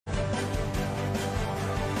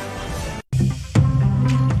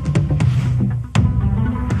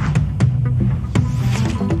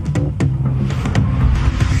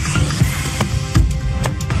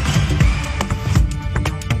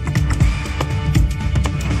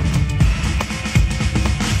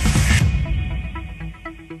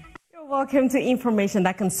welcome to information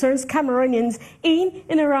that concerns Cameroonians in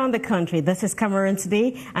and around the country. This is Cameroon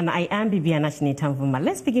Today, and I am Bibiana Chinitamvuma.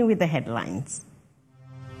 Let's begin with the headlines.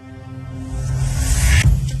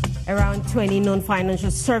 Around 20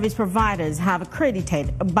 non-financial service providers have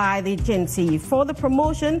accredited by the Agency for the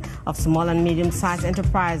Promotion of Small and Medium-Sized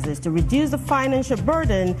Enterprises to reduce the financial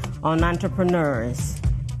burden on entrepreneurs.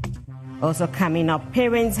 Also coming up,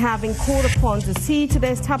 parents have been called upon to see to the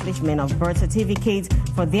establishment of birth certificates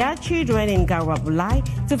for their children in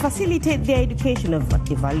Garwabulai to facilitate their education of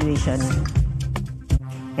evaluation.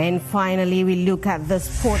 And finally, we look at the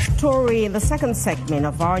sports story in the second segment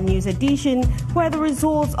of our news edition, where the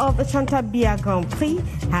results of the Chantabia Grand Prix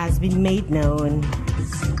has been made known.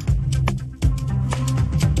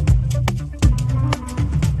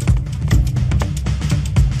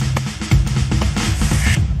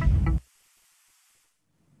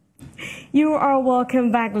 You are welcome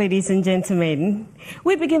back, ladies and gentlemen.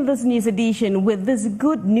 We begin this news edition with this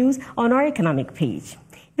good news on our economic page.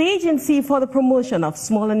 The Agency for the Promotion of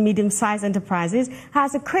Small and Medium-Sized Enterprises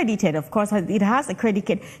has accredited, of course, it has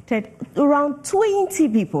accredited around 20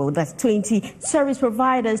 people, that's 20 service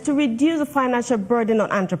providers, to reduce the financial burden on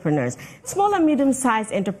entrepreneurs. Small and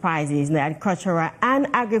medium-sized enterprises in the agricultural and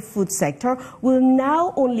agri-food sector will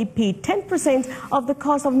now only pay 10% of the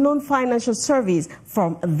cost of non-financial service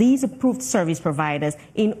from these approved service providers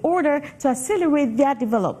in order to accelerate their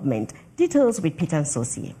development. Details with Peter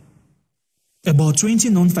Nsah. About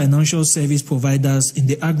 20 non-financial service providers in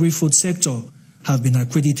the agri-food sector have been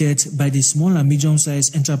accredited by the Small and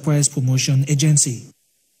Medium-Sized Enterprise Promotion Agency.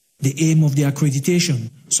 The aim of the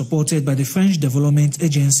accreditation, supported by the French Development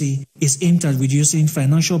Agency, is aimed at reducing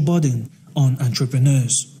financial burden on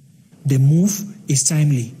entrepreneurs. The move is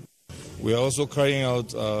timely. We are also carrying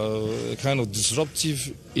out a kind of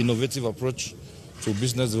disruptive, innovative approach to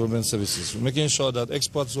business development services, making sure that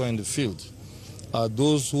experts who are in the field are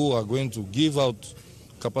those who are going to give out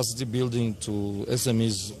capacity building to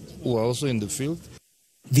SMEs who are also in the field.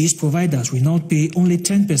 These providers will now pay only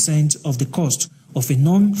 10% of the cost of a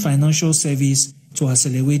non-financial service to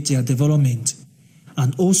accelerate their development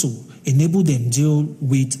and also enable them deal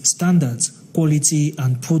with standards, quality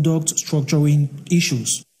and product structuring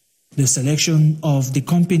issues. The selection of the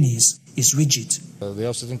companies is rigid. They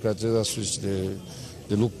have certain criteria which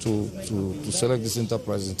they look to select this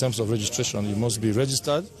enterprise. In terms of registration, you must be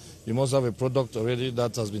registered, you must have a product already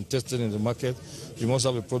that has been tested in the market, you must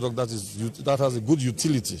have a product that has a good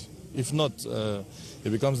utility. If not,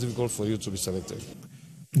 it becomes difficult for you to be selected.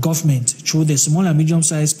 Government, through the Small and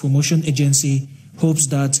Medium-Sized Promotion Agency, hopes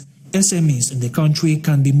that SMEs in the country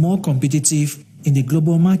can be more competitive in the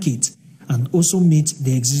global market and also meet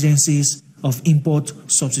the exigencies of import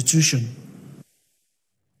substitution.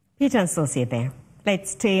 Peter Nsah there.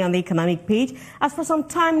 Let's stay on the economic page. As for some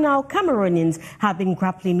time now, Cameroonians have been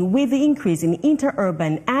grappling with the increase in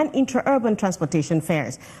interurban and intra-urban transportation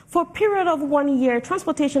fares. For a period of 1 year,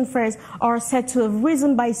 transportation fares are said to have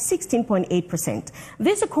risen by 16.8%.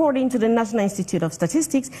 This, according to the National Institute of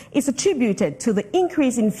Statistics, is attributed to the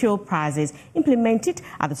increase in fuel prices implemented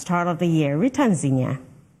at the start of the year. Tanzania.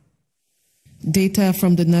 Data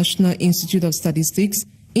from the National Institute of Statistics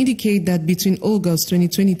indicate that between August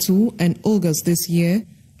 2022 and August this year,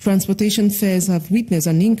 transportation fares have witnessed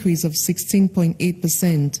an increase of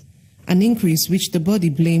 16.8%, an increase which the body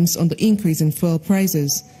blames on the increase in fuel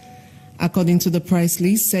prices. According to the price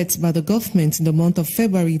list set by the government in the month of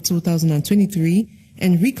February 2023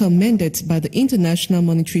 and recommended by the International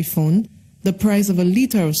Monetary Fund, the price of a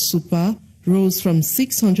litre of super rose from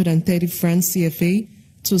 630 francs CFA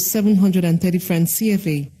to 730 francs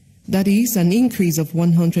CFA. That is an increase of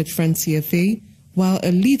 100 francs CFA, while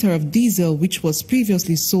a litre of diesel, which was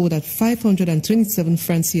previously sold at 527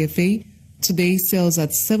 francs CFA, today sells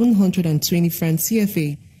at 720 francs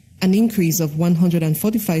CFA, an increase of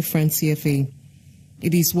 145 francs CFA.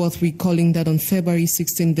 It is worth recalling that on February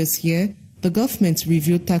 16 this year, the government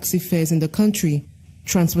reviewed taxi fares in the country.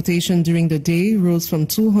 Transportation during the day rose from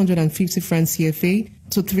 250 francs CFA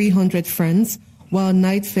to 300 francs, while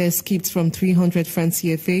night fares skipped from 300 francs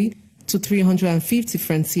CFA to 350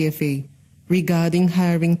 francs CFA. Regarding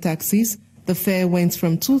hiring taxis, the fare went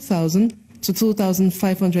from 2,000 to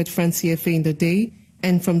 2,500 francs CFA in the day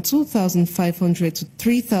and from 2,500 to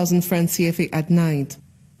 3,000 francs CFA at night.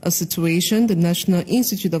 A situation the National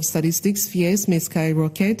Institute of Statistics fears may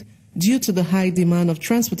skyrocket due to the high demand of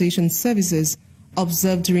transportation services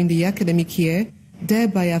observed during the academic year,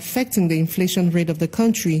 thereby affecting the inflation rate of the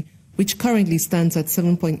country, which currently stands at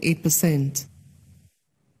 7.8%.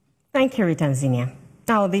 Thank you, Tanzania.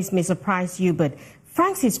 Now, this may surprise you, but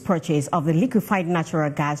France's purchase of the liquefied natural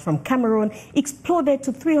gas from Cameroon exploded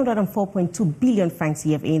to 304.2 billion francs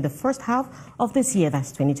CFA in the first half of this year,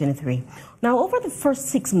 that's 2023. Now, over the first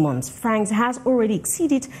 6 months, France has already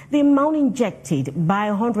exceeded the amount injected by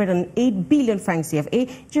 108 billion francs CFA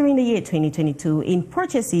during the year 2022 in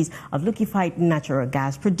purchases of liquefied natural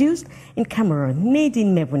gas produced in Cameroon.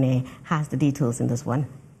 Nadine Mebune has the details in this one.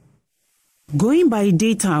 Going by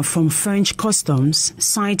data from French customs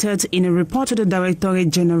cited in a report to the Directorate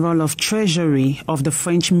General of Treasury of the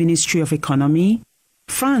French Ministry of Economy,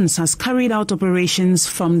 France has carried out operations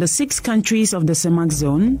from the 6 countries of the CEMAC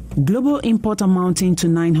zone, global import amounting to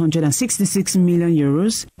 966 million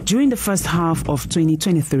euros during the first half of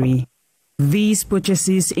 2023. These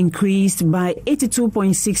purchases increased by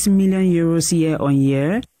 82.6 million euros year on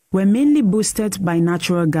year, were mainly boosted by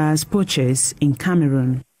natural gas purchase in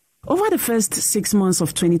Cameroon. Over the first 6 months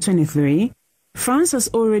of 2023, France has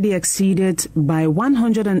already exceeded by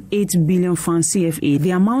 108 billion francs CFA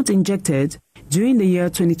the amount injected during the year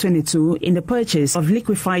 2022 in the purchase of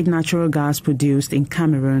liquefied natural gas produced in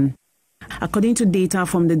Cameroon. According to data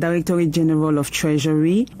from the Directorate General of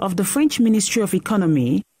Treasury of the French Ministry of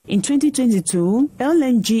Economy, in 2022,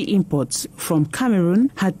 LNG imports from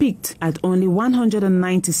Cameroon had peaked at only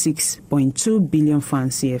 196.2 billion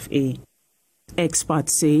francs CFA.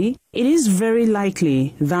 Experts say it is very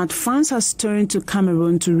likely that France has turned to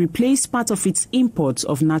Cameroon to replace part of its imports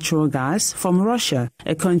of natural gas from Russia,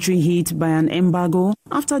 a country hit by an embargo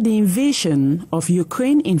after the invasion of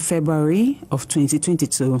Ukraine in February of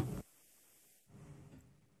 2022.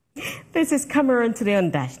 This is Cameroon Today on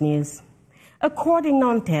Dash News. A court in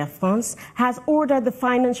Nsah, France, has ordered the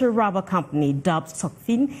financial robber company dubbed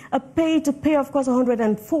Socfin a pay-to-pay of course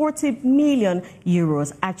 140 million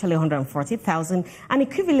euros, actually 140,000, an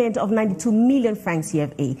equivalent of 92 million francs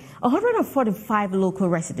CFA. 145 local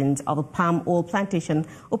residents of a palm oil plantation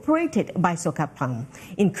operated by Socapam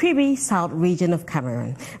in Kribi, South region of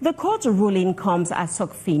Cameroon. The court ruling comes as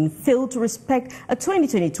Socfin failed to respect a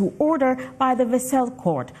 2022 order by the Vessel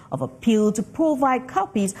Court of Appeal to provide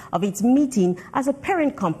copies of its meeting as a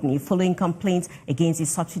parent company following complaints against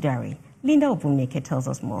its subsidiary. Linda Obumneke tells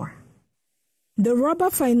us more. The rubber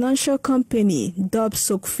financial company, dubbed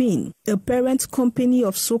Socfin, a parent company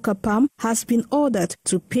of Socapam, has been ordered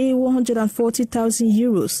to pay 140,000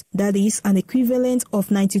 euros, that is an equivalent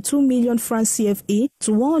of 92 million francs CFA,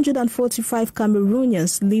 to 145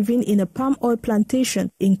 Cameroonians living in a palm oil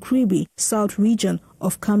plantation in Kribi, South region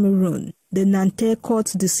of Cameroon. The Nanterre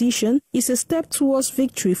court's decision is a step towards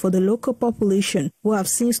victory for the local population, who have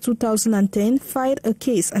since 2010 filed a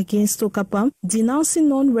case against Socapam, denouncing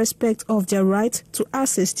non-respect of their right to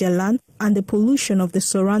access their land and the pollution of the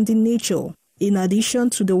surrounding nature. In addition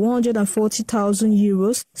to the 140,000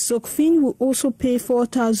 euros, Socfin will also pay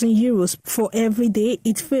 4,000 euros for every day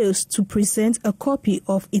it fails to present a copy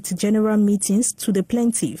of its general meetings to the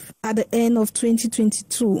plaintiff. At the end of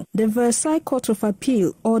 2022, the Versailles Court of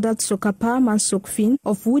Appeal ordered Socapam and Socfin,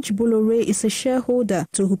 of which Bolloré is a shareholder,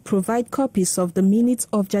 to provide copies of the minutes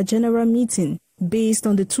of their general meeting. Based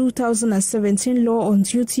on the 2017 law on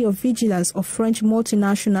duty of vigilance of French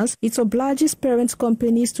multinationals, it obliges parent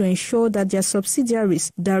companies to ensure that their subsidiaries,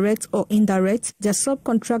 direct or indirect, their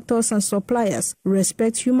subcontractors and suppliers,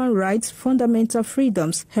 respect human rights, fundamental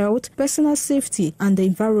freedoms, health, personal safety, and the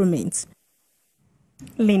environment.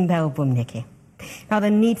 Linda Obumneke. Now, the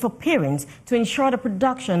need for parents to ensure the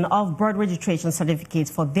production of birth registration certificates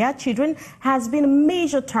for their children has been a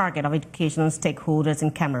major target of educational stakeholders in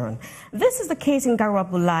Cameroon. This is the case in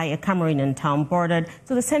Garabulai, a Cameroonian town bordered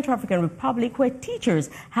to the Central African Republic, where teachers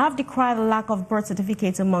have decried the lack of birth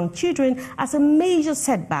certificates among children as a major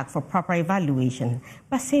setback for proper evaluation.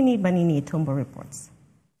 Baseni Banini Tombo reports.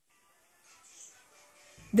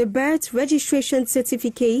 The birth registration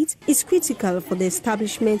certificate is critical for the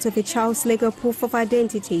establishment of a child's legal proof of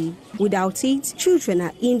identity. Without it, children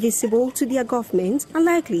are invisible to their government and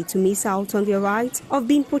likely to miss out on their right of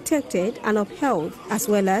being protected and upheld, as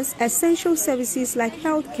well as essential services like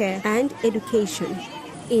healthcare and education.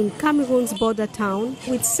 In Cameroon's border town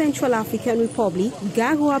with Central African Republic,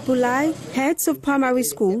 Garabulai, heads of primary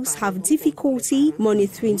schools have difficulty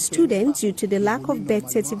monitoring students due to the lack of birth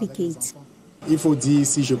certificates. Based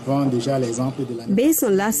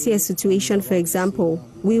on last year's situation, for example,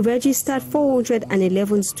 we registered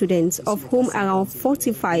 411 students, of whom around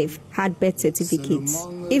 45 had birth certificates.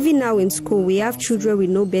 Even now in school, we have children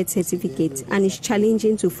with no birth certificate, and it's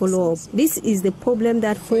challenging to follow up. This is the problem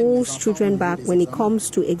that holds children back when it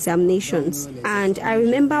comes to examinations. And I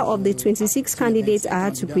remember of the 26 candidates I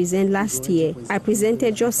had to present last year, I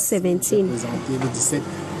presented just 17.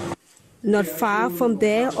 Not far from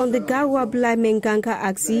there, on the Gawa-Bulai-Menganga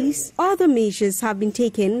axis, other measures have been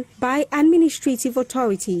taken by administrative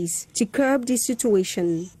authorities to curb the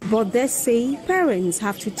situation. But they say parents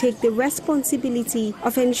have to take the responsibility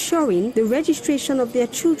of ensuring the registration of their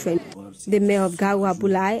children. The mayor of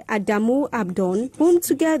Gawa-Bulai, Adamu Abdon, whom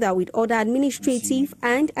together with other administrative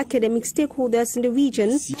and academic stakeholders in the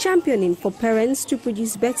region championing for parents to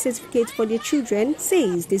produce birth certificates for their children,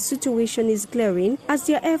 says the situation is glaring as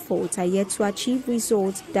their efforts are yet to achieve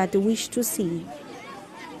results that they wish to see.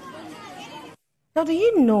 Now, do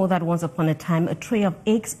you know that once upon a time a tray of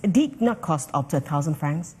eggs did not cost up to 1,000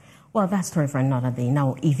 francs? Well, that's story for another day.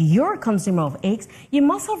 Now, if you're a consumer of eggs, you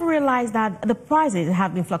must have realized that the prices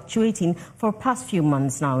have been fluctuating for the past few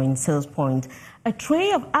months now in sales point. A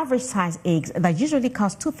tray of average size eggs that usually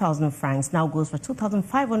costs 2,000 francs now goes for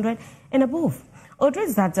 2,500 and above. Audrey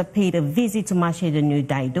Zadza paid a visit to Marché de New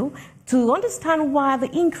Daido to understand why the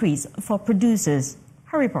increase for producers.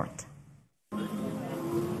 Her report.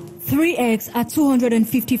 3 eggs at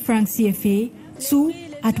 250 francs CFA, 2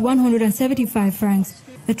 at 175 francs.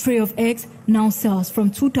 A tray of eggs now sells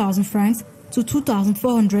from 2,000 francs to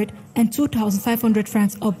 2,400 and 2,500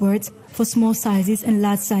 francs upwards for small sizes and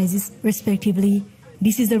large sizes, respectively.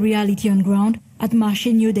 This is the reality on ground at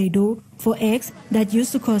Marché New Daido for eggs that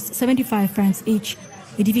used to cost 75 francs each.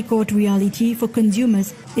 A difficult reality for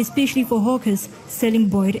consumers, especially for hawkers selling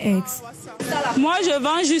boiled eggs.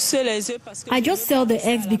 I just sell the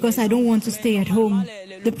eggs because I don't want to stay at home.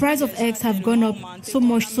 The price of eggs have gone up so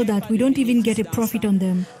much so that we don't even get a profit on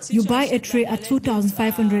them. You buy a tray at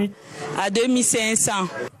 2,500.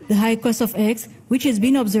 The high cost of eggs, which has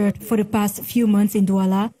been observed for the past few months in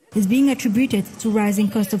Douala, is being attributed to rising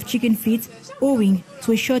cost of chicken feeds owing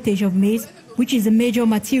to a shortage of maize, which is a major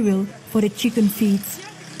material for the chicken feeds.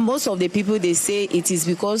 Most of the people, they say it is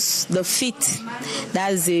because the feed,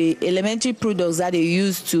 that's the elementary products that they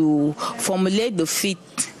use to formulate the feed,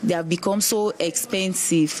 they have become so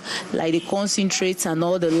expensive, like the concentrates and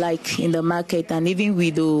all the like in the market, and even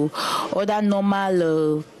with the other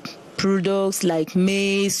normal products like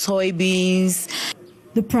maize, soybeans.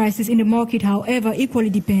 The prices in the market, however, equally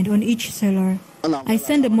depend on each seller. I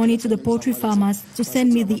send the money to the poultry farmers to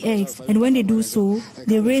send me the eggs, and when they do so,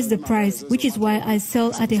 they raise the price, which is why I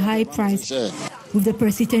sell at a high price. With the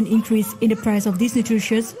persistent increase in the price of this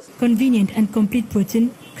nutritious, convenient and complete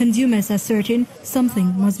protein, consumers are certain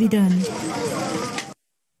something must be done.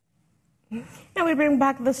 Now we bring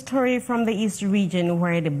back the story from the East region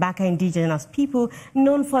where the Baka indigenous people,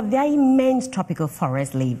 known for their immense tropical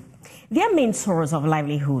forests, live. Their main source of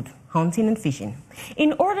livelihood, hunting and fishing.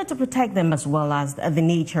 In order to protect them as well as the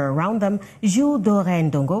nature around them, Jules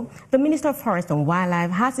Ndongo, the Minister of Forest and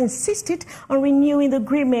Wildlife, has insisted on renewing the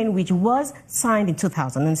agreement which was signed in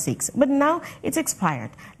 2006. But now it's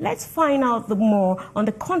expired. Let's find out more on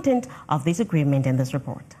the content of this agreement in this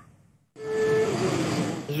report.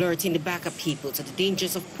 Alerting the Baka people to the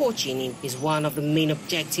dangers of poaching is one of the main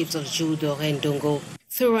objectives of Jules Ndongo.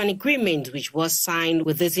 Through an agreement which was signed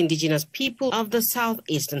with these indigenous people of the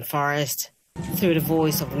southeastern forest. Through the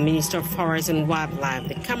voice of the Minister of Forest and Wildlife,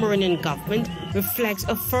 the Cameroonian government reflects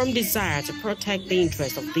a firm desire to protect the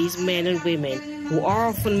interests of these men and women who are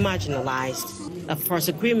often marginalized. A first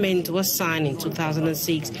agreement was signed in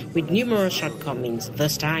 2006 with numerous shortcomings.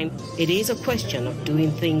 This time, it is a question of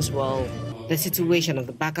doing things well. The situation of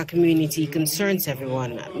the Baka community concerns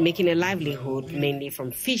everyone, making a livelihood mainly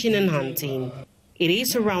from fishing and hunting. It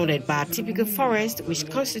is surrounded by a typical forest which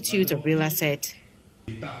constitutes a real asset.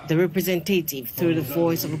 The representative, through the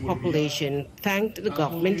voice of the population, thanked the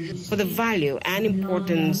government for the value and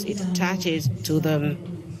importance it attaches to them.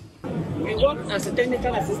 We work as a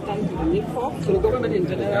technical assistant to the MINFOF, to the government in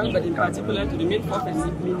general, but in particular to the MINFOF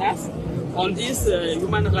and MINAS on these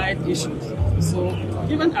human rights issues. So,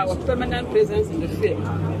 given our permanent presence in the field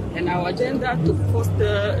and our agenda to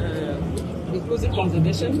foster inclusive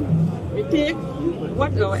conservation, we take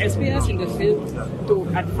what our experience in the field to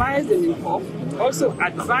advise the MINFOF, also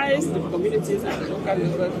advise the communities at the local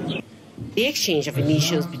level. The exchange of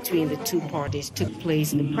initials between the two parties took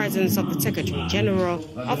place in the presence of the Secretary General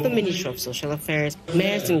of the Ministry of Social Affairs,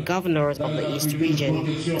 mayors and governors of the East region,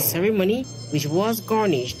 a ceremony which was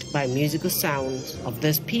garnished by musical sounds of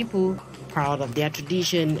these people proud of their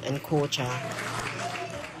tradition and culture.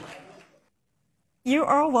 You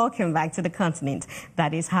are welcome back to the continent.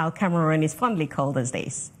 That is how Cameroon is fondly called these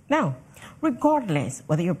days. Now, regardless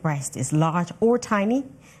whether your breast is large or tiny,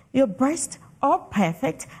 your breast are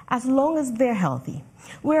perfect as long as they're healthy.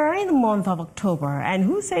 We are in the month of October, and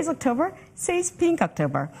who says October? Says Pink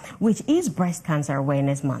October, which is Breast Cancer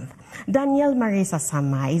Awareness Month. Danielle Marisa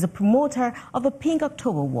Sama is a promoter of the Pink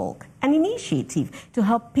October Walk, an initiative to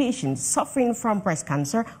help patients suffering from breast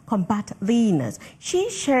cancer combat the illness. She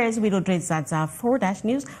shares with Odred Zadza 4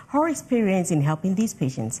 News her experience in helping these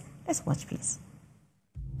patients. Let's watch, please.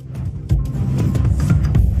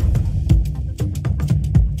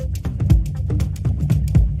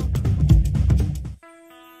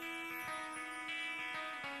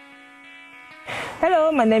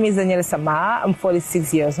 Hello, my name is Danielle Sama. I'm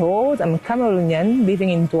 46 years old. I'm Cameroonian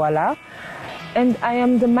living in Douala, and I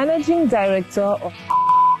am the managing director of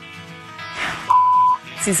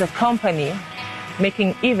this is a company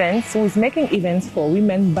making events, who is making events for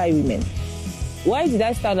women by women. Why did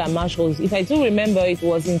I start at Marshalls? If I do remember, it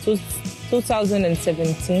was in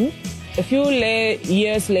 2017. A few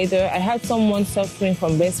years later, I had someone suffering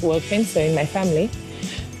from breast cancer in my family.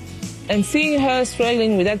 And seeing her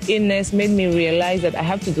struggling with that illness made me realize that I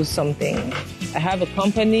have to do something. I have a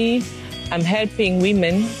company, I'm helping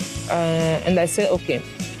women, and I said, okay,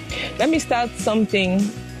 let me start something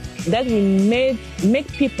that will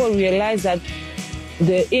make people realize that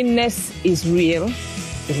the illness is real.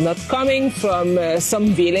 It's not coming from some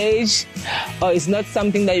village, or it's not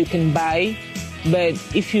something that you can buy. But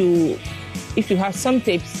if you have some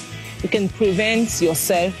tips, you can prevent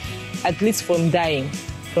yourself at least from dying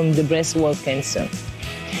from the breast cancer.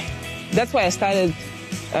 That's why I started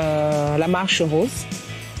La Marche Rose.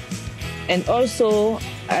 And also,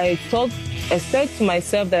 I said to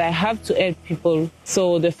myself that I have to help people.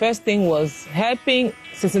 So the first thing was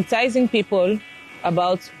sensitizing people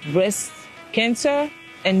about breast cancer,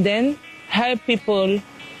 and then help people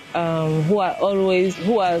who are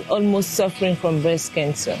almost suffering from breast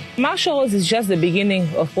cancer. Marche Rose is just the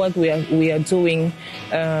beginning of what we are doing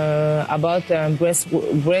about breast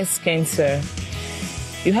cancer.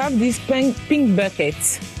 You have these pink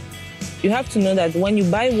buckets. You have to know that when you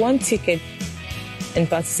buy one ticket and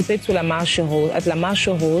participate to La Marche Rose, at La Marche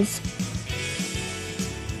Rose,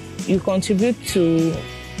 you contribute to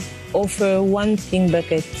offer one pink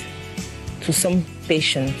bucket to some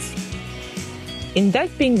patients. In that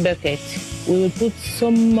pink bucket, we will put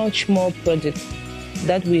so much more product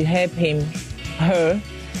that will help her,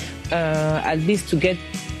 at least to get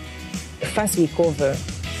a fast recover.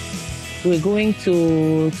 We're going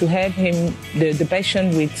to help the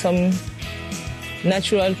patient with some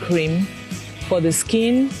natural cream for the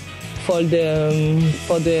skin, for the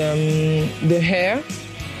hair,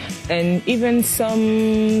 and even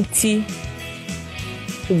some tea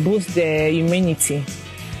to boost their immunity.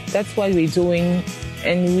 That's what we're doing,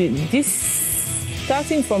 and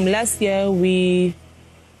starting from last year, we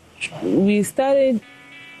started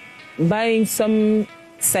buying some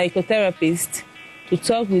psychotherapists to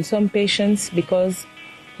talk with some patients because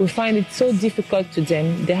we find it so difficult to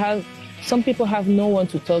them. Some people have no one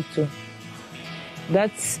to talk to.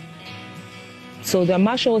 So the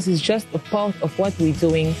Marche Rose is just a part of what we're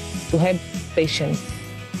doing to help patients.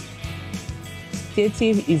 The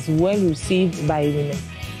initiative is well received by women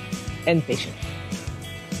and patients.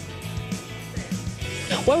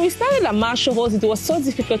 When we started at Marche Rose, it was so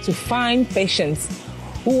difficult to find patients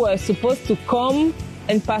who were supposed to come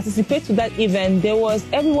and participate to that event.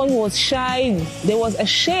 Everyone was shy. They were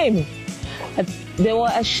ashamed. They were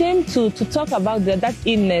ashamed to talk about that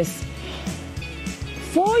illness.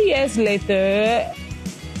 4 years later,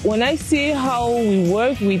 when I see how we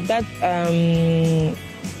work with that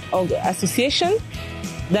association,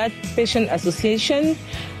 that patient association,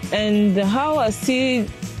 and how I see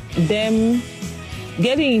them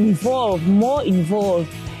getting more involved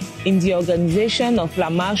in the organization of La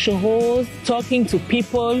Marche Rose, talking to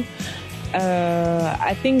people,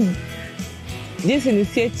 I think this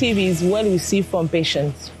initiative is well received from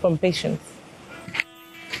patients.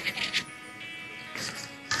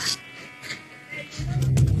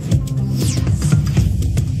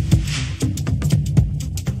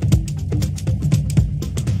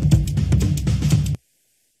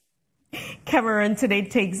 Cameroon today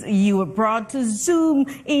takes you abroad to zoom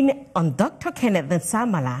in on Dr. Kenneth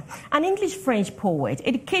Nsah, an English-French poet,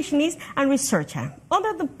 educationist, and researcher.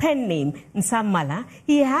 Under the pen name Nsah,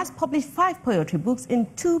 he has published 5 poetry books and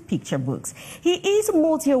 2 picture books. He is a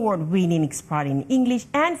multi-award-winning expert in English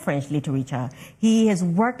and French literature. He has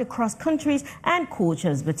worked across countries and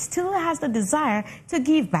cultures, but still has the desire to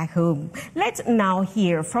give back home. Let's now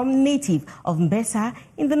hear from native of Nsah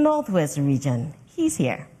in the Northwest region. He's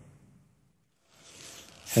here.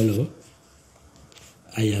 Hello,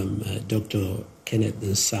 I am Dr. Kenneth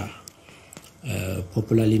Nsah.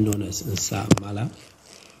 popularly known as Nsah.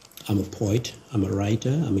 I'm a poet, I'm a writer,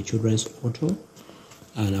 I'm a children's author,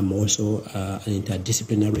 and I'm also an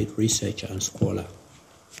interdisciplinary researcher and scholar.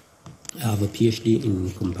 I have a PhD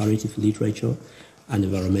in comparative literature and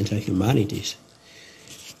environmental humanities.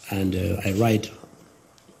 And I write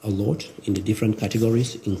a lot in the different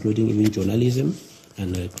categories, including even journalism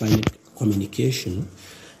and climate communication.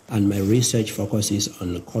 And my research focuses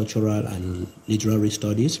on cultural and literary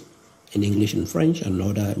studies in English and French and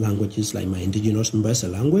other languages like my indigenous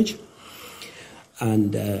Nsah language.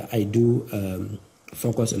 And I do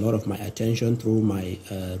focus a lot of my attention through my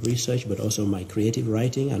research, but also my creative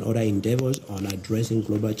writing and other endeavors on addressing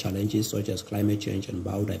global challenges such as climate change and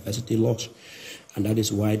biodiversity loss. And that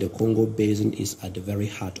is why the Congo Basin is at the very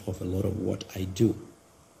heart of a lot of what I do.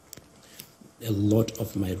 A lot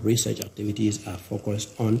of my research activities are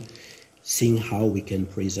focused on seeing how we can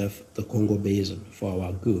preserve the Congo Basin for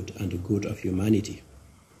our good and the good of humanity.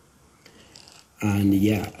 And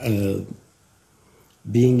yeah,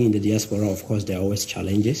 being in the diaspora, of course, there are always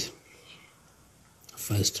challenges.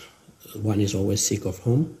 First, one is always sick of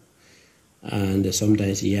home. And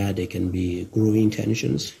sometimes, yeah, there can be growing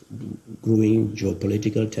tensions, growing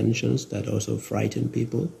geopolitical tensions that also frighten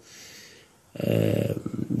people.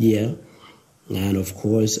 Yeah. And of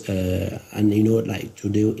course, and you know, like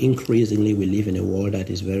today, increasingly we live in a world that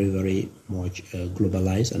is very, very much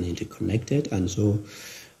globalized and interconnected. And so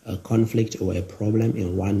a conflict or a problem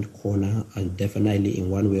in one corner and definitely in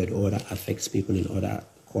one way or other affects people in other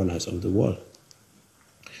corners of the world.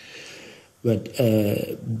 But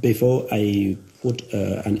before I put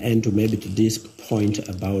an end to maybe to this point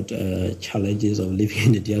about challenges of living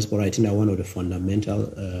in the diaspora, I think that one of the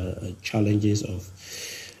fundamental challenges of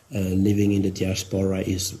living in the diaspora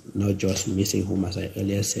is not just missing home, as I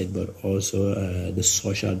earlier said, but also the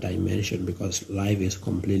social dimension, because life is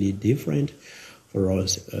completely different for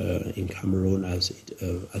us in Cameroon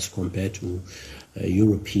as compared to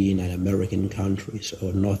European and American countries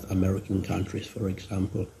or North American countries, for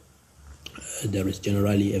example. There is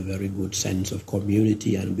generally a very good sense of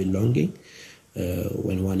community and belonging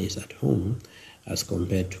when one is at home as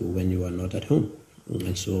compared to when you are not at home.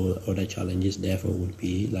 And so other challenges therefore would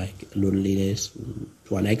be like loneliness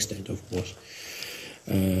to an extent, of course.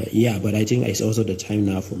 Yeah, but I think it's also the time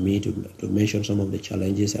now for me to mention some of the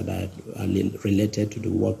challenges that are related to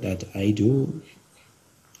the work that I do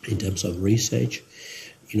in terms of research,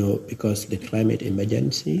 you know, because the climate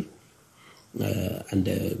emergency and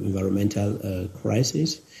the environmental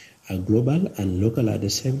crisis are global and local at the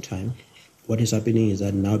same time. What is happening is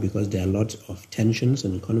that now, because there are lots of tensions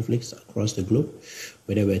and conflicts across the globe,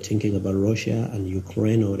 whether we're thinking about Russia and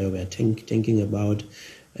Ukraine or whether we're thinking about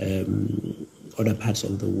other parts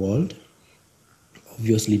of the world,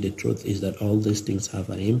 obviously the truth is that all these things have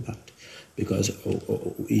an impact. Because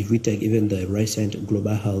if we take even the recent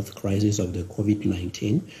global health crisis of the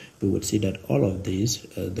COVID-19, we would see that all of these,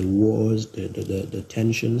 the wars, the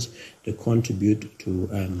tensions, they contribute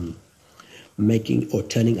to making or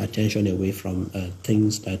turning attention away from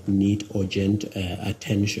things that need urgent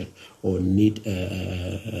attention or need,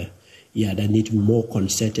 that need more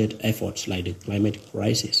concerted efforts, like the climate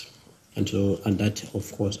crisis. And that, of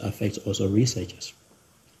course, affects also researchers.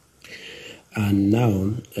 And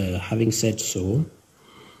now, having said so,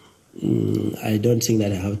 I don't think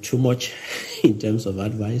that I have too much in terms of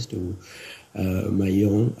advice to my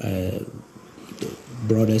young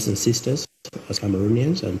brothers and sisters as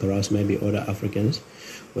Cameroonians and perhaps maybe other Africans,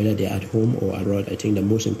 whether they're at home or abroad. I think the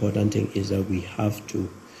most important thing is that we have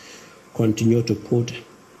to continue to put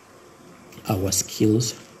our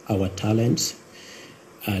skills, our talents,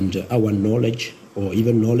 and our knowledge, or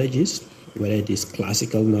even knowledges, whether it is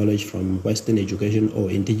classical knowledge from Western education or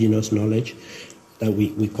indigenous knowledge, that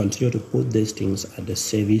we continue to put these things at the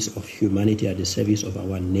service of humanity, at the service of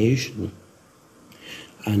our nation,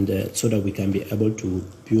 and so that we can be able to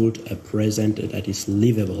build a present that is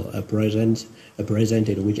livable, a present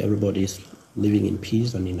in which everybody is living in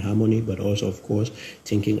peace and in harmony, but also, of course,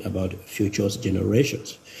 thinking about future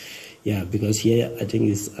generations. Yeah, because here I think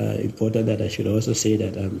it's important that I should also say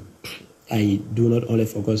that I do not only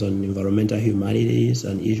focus on environmental humanities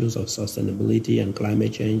and issues of sustainability and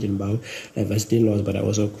climate change and biodiversity loss, but I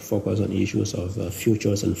also focus on issues of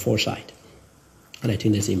futures and foresight. And I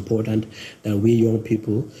think it's important that we young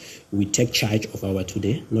people, we take charge of our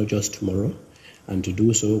today, not just tomorrow. And to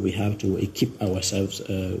do so, we have to equip ourselves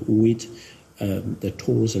with the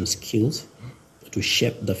tools and skills to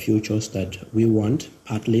shape the futures that we want,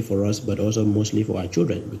 partly for us, but also mostly for our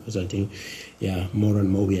children, because I think, more and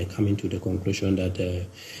more we are coming to the conclusion that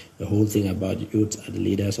the whole thing about youth are the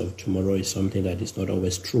leaders of tomorrow is something that is not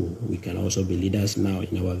always true. We can also be leaders now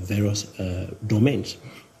in our various domains.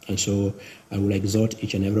 And so I will exhort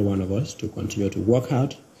each and every one of us to continue to work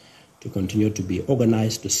hard, to continue to be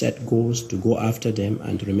organized, to set goals, to go after them,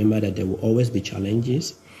 and to remember that there will always be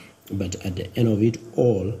challenges, but at the end of it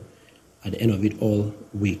all,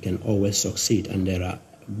 we can always succeed. And there are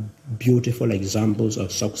beautiful examples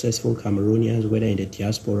of successful Cameroonians, whether in the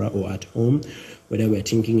diaspora or at home, whether we're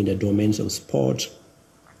thinking in the domains of sport,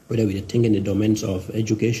 whether we're thinking in the domains of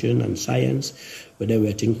education and science, whether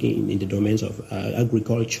we're thinking in the domains of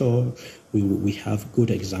agriculture. We have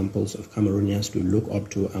good examples of Cameroonians to look up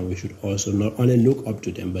to, and we should also not only look up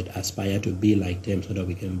to them, but aspire to be like them so that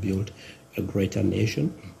we can build a greater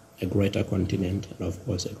nation, a greater continent, and of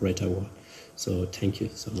course a greater world. So thank you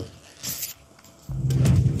so much.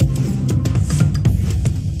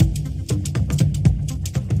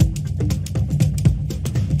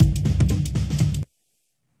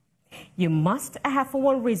 You must have, for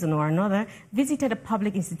one reason or another, visited a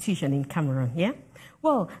public institution in Cameroon, yeah?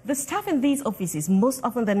 Well, the staff in these offices, most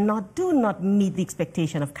often than not, do not meet the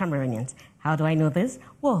expectation of Cameroonians. How do I know this?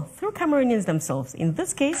 Well, through Cameroonians themselves, in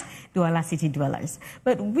this case, Douala city dwellers.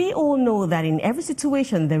 But we all know that in every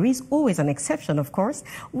situation, there is always an exception, of course.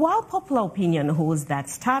 While popular opinion holds that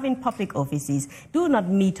staff in public offices do not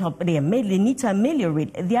meet up, they need to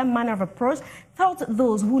ameliorate their manner of approach toward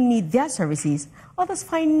those who need their services. Others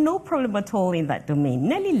find no problem at all in that domain.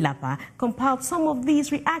 Nelly Lapa compiled some of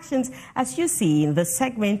these reactions, as you see in the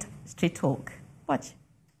segment Street Talk. Watch.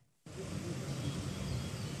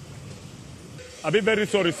 I'll be very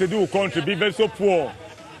sorry, say the country be very so poor.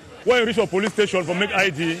 When you reach a police station for make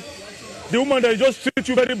ID, the woman that just treat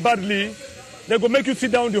you very badly, they go make you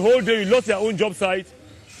sit down the whole day, you lost your own job site,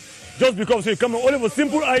 just because you come only for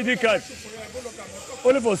simple ID card.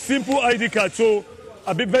 Only for simple ID card. So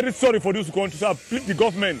I'll be very sorry for this country. So I plead the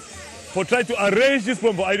government for trying to arrange this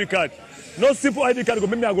problem for ID card. Not simple ID card,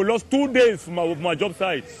 maybe I go lost 2 days from my job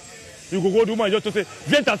site. You go do my job to say,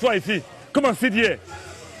 Viens t'asseoir ici, come and sit here.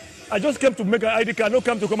 I just came to make an ID card. I don't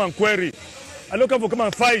come to come and query. I don't come to come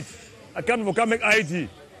and fight. I come to come make ID.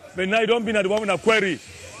 But now I don't be the one with a query.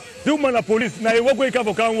 The woman the police, now you walk where you come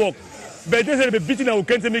for can't walk. But they say they be beating and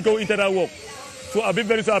can't make go into that work. So I'll be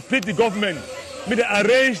very sorry. I plead the government. May they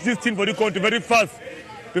arrange this thing for the country very fast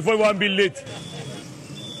before we want to be late.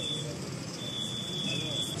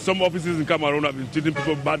 Some offices in Cameroon have been treating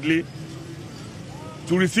people badly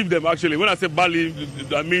to receive them, actually. When I say badly,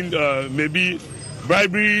 I mean maybe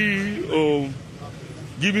bribery or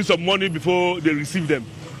giving some money before they receive them.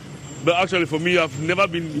 But actually, for me, I've never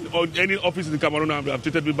been on any office in Cameroon I've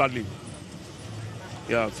treated me badly.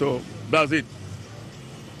 Yeah, so that's it.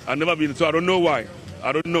 I've never been, so I don't know why.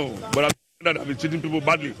 I don't know. But I've been treating people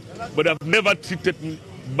badly. But I've never treated me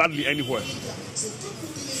badly anywhere.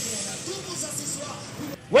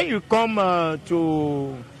 When you come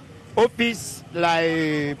to office,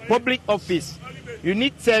 like public office, you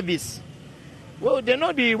need service. Well, they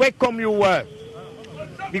know they welcome you well.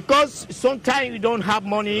 Because sometimes you don't have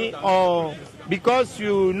money or because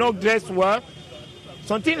you not dress well,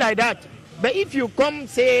 something like that. But if you come,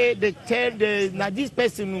 say, they tell that this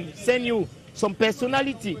person send you some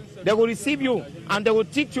personality, they will receive you and they will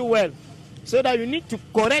treat you well. So that you need to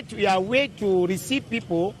correct your way to receive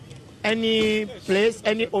people, any place,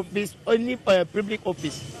 any office, any public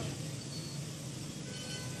office.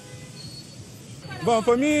 But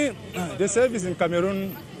for me, the service in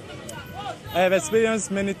Cameroon, I have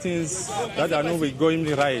experienced many things that are not going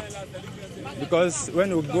right. Because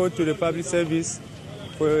when we go to the public service,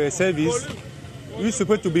 for a service, we're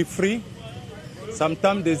supposed to be free.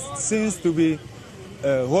 Sometimes there seems to be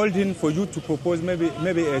holding for you to propose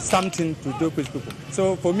maybe something to do with people.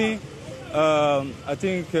 So for me, I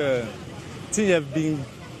think things have been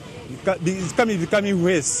becoming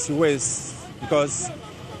worse because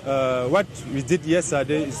what we did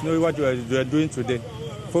yesterday is not what we are doing today.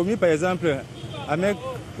 For me, for example,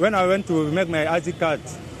 when I went to make my ID card,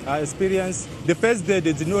 I experienced the first day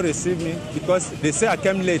they did not receive me because they say I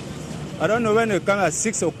came late. I don't know when they come at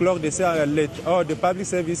 6 o'clock, they say I am late. Or the public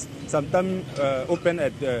service sometimes open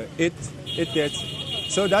at 8:30.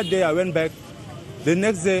 So that day I went back. The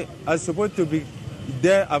next day I was supposed to be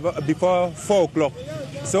there before 4 o'clock.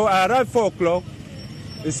 So I arrived 4 o'clock.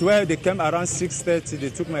 It's where they came around 6:30. They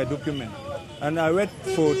took my document, and I waited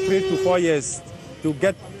for 3 to 4 years to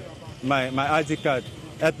get my ID card.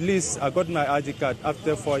 At least I got my ID card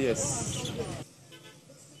after 4 years.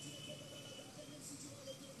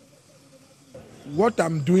 what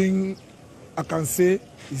I'm doing, I can say,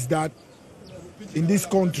 is that in this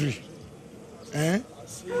country,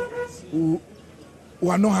 we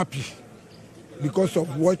are not happy because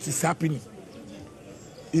of what is happening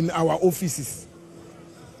in our offices.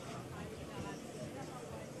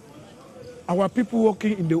 Our people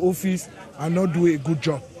working in the office are not doing a good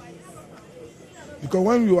job. Because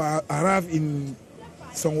when you arrive in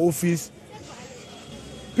some office,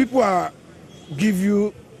 people give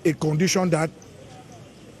you a condition that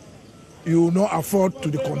you will not afford to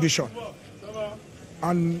the condition.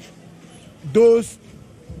 And those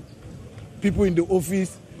people in the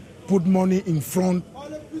office put money in front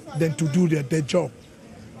than to do their job,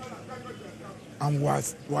 and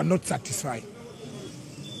were not satisfied.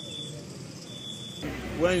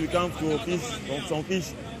 When you come to office, from some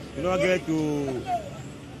fish, you don't get to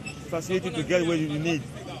facility to get what you need.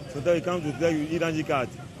 So then you come to tell you identity card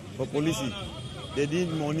for police. They need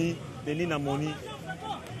money, they need the money.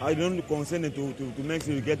 I don't consent to make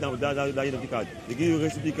sure you get that identity card. They give you a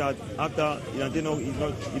recipe card after you know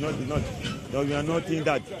it's not. No, we are not in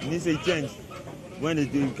that. It needs a change. When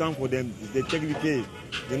they come for them, they take the pay.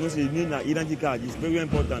 They know say you need an identity card. It's very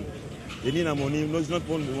important. They need the money. No, it's not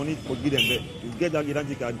money to give them. But you get that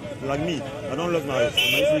identity card. Like me, I don't lose my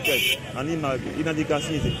ticket. I need my identity card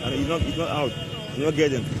since and it's not out. You don't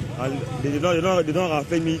get them. And they don't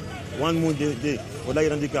affect me 1 month for that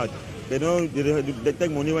identity card. They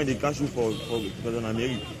take money when they cash you for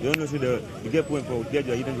America. They don't know say they get point for get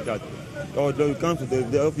your identity card. Or you come to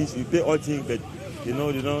the office, you pay all things, but they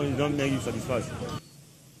don't make you satisfied.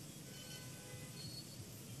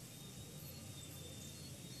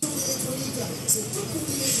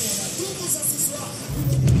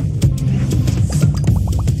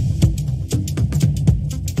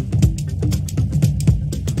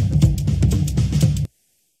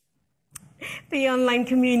 The online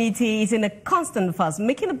community is in a constant fuss,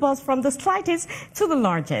 making a buzz from the slightest to the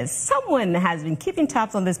largest. Someone has been keeping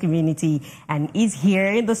tabs on this community and is here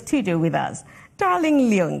in the studio with us. Darling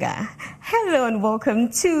Leonga, hello and welcome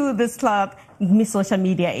to this club, Miss Social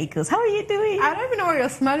Media Acres. How are you doing? I don't even know why you're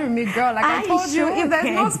smiling at me, girl. Like I told you, if there's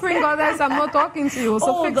no screen goddess, I'm not talking to you.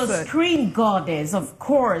 So fix the screen goddess, of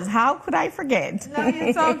course. How could I forget? No,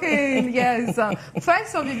 you're talking. Yes.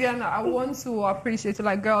 First of all, Viviana, I want to appreciate you.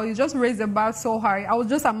 Like, girl, you just raised the bar so high. I was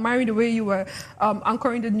just admiring the way you were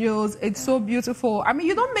anchoring the news. It's so beautiful. I mean,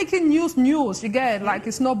 you're not making news. You get it? Like,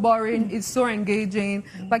 it's not boring. It's so engaging.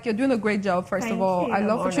 Like, you're doing a great job, first of all. I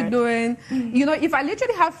love what you're doing. You know, if I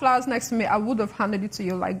literally had flowers next to me, I would have handed it to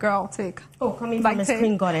you. Like, girl, take. Oh, coming from a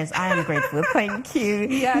screen goddess, I am grateful. Thank you.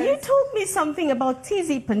 Yes. You told me something about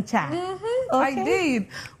TZ Panchak. Okay. I did.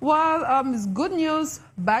 Well, it's good news,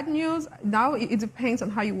 bad news. Now it depends on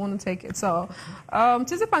how you want to take it. So,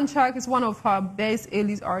 TZ Panchak is one of our best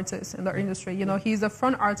A-list artists in the industry. You know, he's the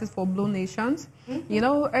front artist for Blue Nations. You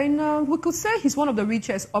know, and we could say he's one of the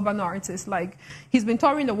richest urban artists. Like, he's been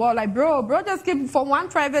touring the world. Like, bro just keep from one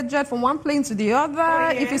private jet, from one plane to the other. Oh,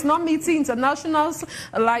 yeah. If it's not meeting internationals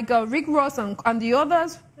like Rick Ross and the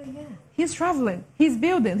others, he's traveling, he's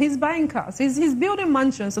building, he's buying cars, he's building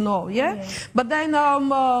mansions and all, yeah? But then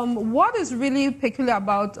what is really peculiar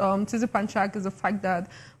about TZ Panchak is the fact that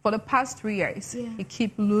for the past 3 years, he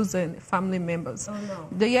keeps losing family members. Oh, no.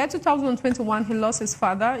 The year 2021, he lost his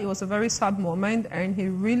father. It was a very sad moment, and he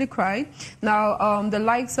really cried. Now, the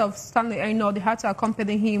likes of Stanley Arnold, they had to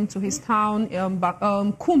accompany him to his town,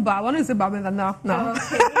 Kumba. What is it, Babenda now? No.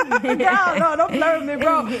 Okay. No, don't play with me,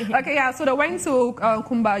 bro. Okay, yeah, so they went to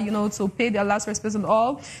Kumba, you know, to pay their last respects and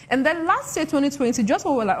all. And then last year, 2020, just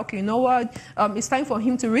when we were like, okay, you know what? It's time for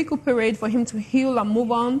him to recuperate, for him to heal and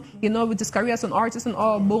move on, you know, with his career as an artist and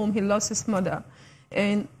all. Boom, he lost his mother.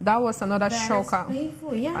 And that was another shocker.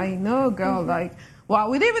 Painful, yeah. I know, girl. Like, wow,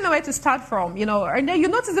 we didn't even know where to start from, you know. And then you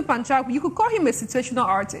notice the Panchak, you could call him a situational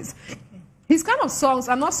artist. His kind of songs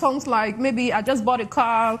are not songs like maybe I just bought a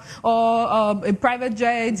car or a private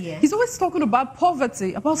jet. Yeah. He's always talking about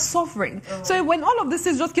poverty, about suffering. So when all of this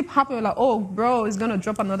is just keep happening, we're like, oh, bro, he's going to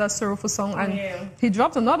drop another sorrowful song. And he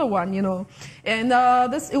dropped another one, you know. And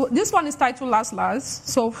this one is titled Last Last.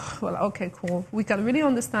 So, well, okay, cool. We can really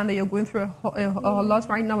understand that you're going through a lot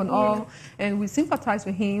right now and all. And we sympathize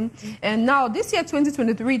with him. And now this year,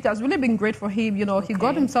 2023, it has really been great for him. You know, he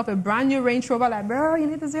got himself a brand new Range Rover. Like, bro, you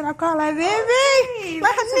need to see that car like this.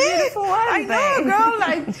 I know, girl.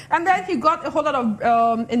 Like, and then he got a whole lot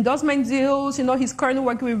of endorsement deals. You know, he's currently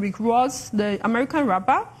working with Rick Ross, the American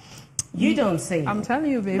rapper. You don't say. I'm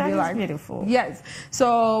telling you, baby. That is like, beautiful. Yes.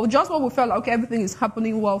 So just when we felt like, okay, everything is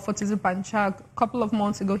happening well for TZ Panchak, a couple of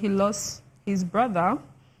months ago, he lost his brother.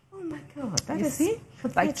 Oh my God. You see?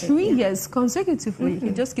 like 3 years consecutively. He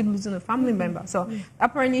just kept losing a family member. So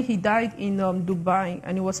apparently he died in Dubai,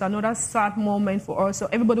 and it was another sad moment for us. So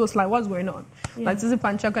everybody was like, what's going on? Like, Nsah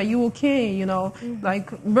Panchak, are you okay? You know, like,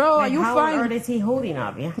 bro, like, are you how fine? How is he holding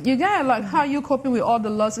up? Yeah. You get like, how are you coping with all the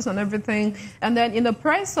losses and everything? And then in the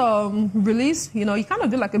press release, you know, he kind of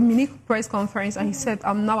did like a mini press conference, and he said,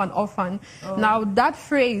 I'm now an orphan. Now that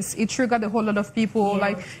phrase, it triggered a whole lot of people.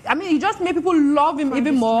 Like, I mean, it just made people love him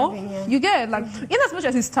even more. You get like, in as much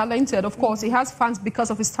as he's talented, of course, he has fans because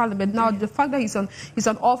of his talent. But now the fact that he's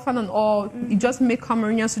an orphan and all, it just made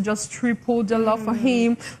Cameroonians to just triple the love for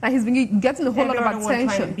him. Like, he's been getting a whole lot of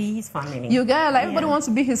attention. To be his family. You get like, everybody wants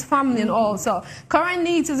to be his family and all. So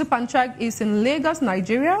currently, Nsah Panchak is in Lagos,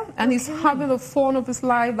 Nigeria, and he's having the fun of his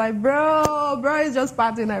life. Like, bro is just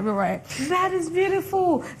partying everywhere. That is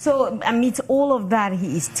beautiful. So amidst all of that,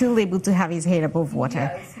 he is still able to have his head above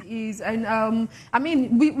water. Yes, he is. And I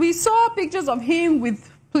mean, we saw pictures of him with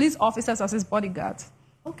police officers as his bodyguards.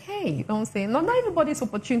 Okay. You know what I'm saying? Not everybody is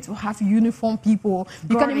opportune to have uniform people.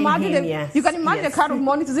 You can imagine the kind of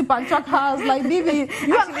money Nsah Panchak has. Like, baby,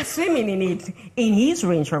 you actually swimming in it in his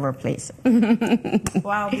Range Rover place.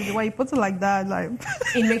 Wow, baby, why you put it like that? Like,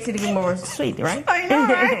 it makes it even more sweet, right? I know,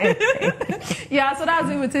 right? Yeah, so that's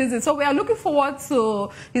it with it. So we are looking forward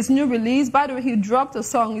to his new release. By the way, he dropped a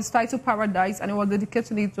song, it's titled Paradise, and it was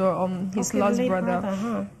dedicated to his lost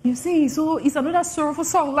brother. You see, so it's another sorrowful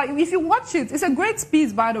song. Like, if you watch it, it's a great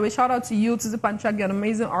piece. By the way, shout out to you, Nsah Panchak, you're an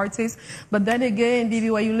amazing artist. But then again, baby,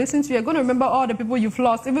 when you listen to it, you're going to remember all the people you've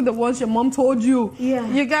lost, even the ones your mom told you. Yeah.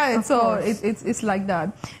 You get it? So it's like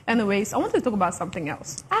that. Anyways, I want to talk about something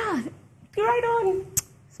else. You're right on.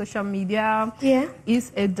 Social media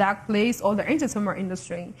is a dark place, or the entertainment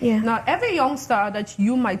industry. Now, every youngster that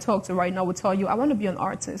you might talk to right now will tell you, I want to be an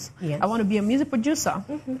artist. I want to be a music producer.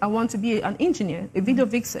 I want to be an engineer, a video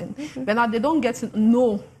vixen. But now they don't get to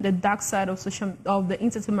know the dark side of the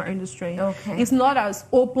entertainment industry. It's not as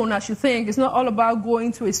open as you think. It's not all about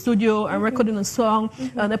going to a studio and recording a song.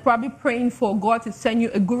 They're probably praying for God to send you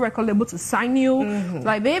a good record label to sign you.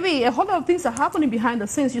 Like, baby, a whole lot of things are happening behind the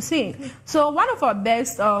scenes, you see. So one of our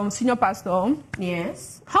best senior pastor.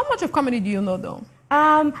 Yes. How much of comedy do you know, though?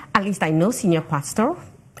 At least I know senior pastor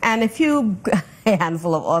and a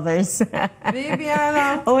handful of others.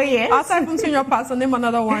 Viviana. Oh, yes. Aside from senior pastor, name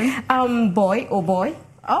another one. Boy, oh boy.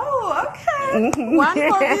 Oh, okay. One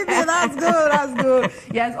for Vivi, that's good, that's good.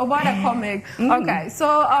 Yes, about the comic. Okay,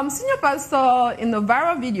 so senior pastor in the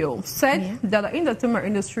viral video said that the entertainment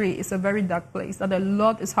industry is a very dark place, that a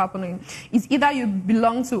lot is happening. It's either you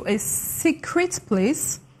belong to a secret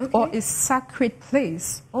place or a sacred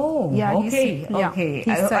place. Oh, yeah, okay.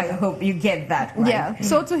 I hope you get that right. Yeah,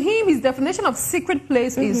 so to him, his definition of secret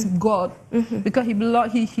place is God. Because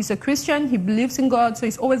he's a Christian, he believes in God, so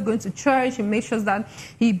he's always going to church, he makes sure that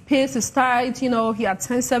he pays his tithe, you know, he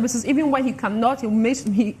attends services. Even when he cannot,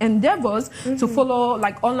 he endeavors to follow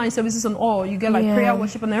like online services and all. You get like prayer,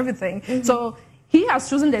 worship and everything. So he has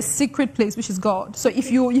chosen the secret place, which is God. So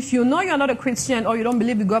if you know you're not a Christian or you don't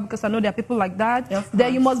believe in God, because I know there are people like that,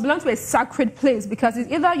 then you must belong to a sacred place, because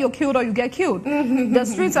it's either you're killed or you get killed. The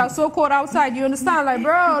streets are so cold outside, you understand? Like,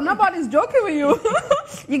 bro, nobody's joking with you.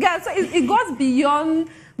 You guys, so it goes beyond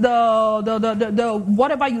the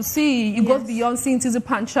whatever you see. It goes beyond seeing Nsah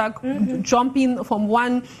Panchak jumping from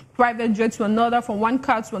one private jet to another, from one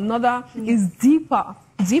car to another. It's deeper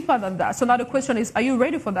than that. So now the question is, are you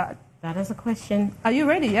ready for that? That is a question. Are you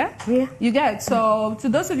ready, yeah? Yeah. You get it. So to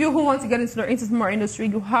those of you who want to get into the entertainment industry,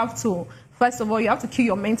 you have to, first of all, you have to kill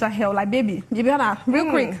your mental health. Like, baby, real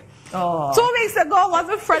quick. 2 weeks ago, I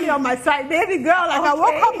wasn't friendly on my side. Baby girl, like I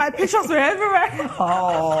woke up, my pictures were everywhere.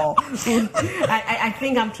 I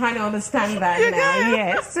think I'm trying to understand that now.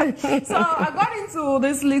 Yes. So I got into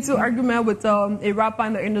this little argument with a rapper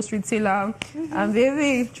in the industry, Tila. And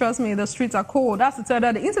baby, trust me, the streets are cold. That's to tell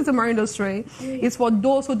that the entertainment industry is for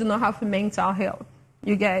those who do not have mental health.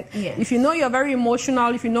 You get if you know you're very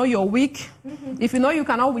emotional, if you know you're weak, if you know you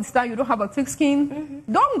cannot withstand, you don't have a thick skin,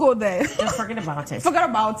 don't go there. Just forget about it. Forget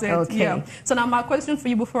about it. Okay. Yeah. So now my question for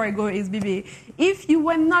you before I go is, Bibi, if you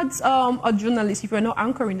were not a journalist, if you were not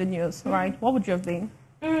anchoring the news, right, what would you have been?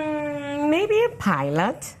 Maybe a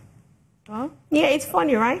pilot. Huh? Yeah, it's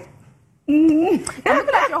funny, right? I'm looking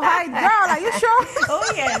at your height, girl. Are you sure?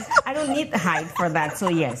 Oh, yes. I don't need the height for that, so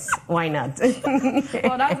yes. Why not?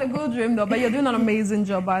 Well, that's a good dream, though. But you're doing an amazing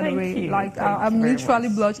job, by the way. Like, I'm literally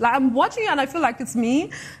blushing. Like, I'm watching you, and I feel like it's me,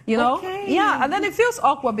 you know? Okay. Yeah, and then it feels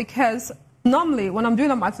awkward because Normally, when I'm doing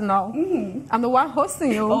a matinal, I'm the one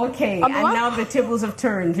hosting you. Okay, and now the tables have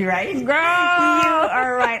turned, right? Girl! You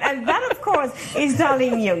are right. And that, of course, is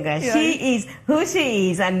Darlene Younger. Yeah. She is who she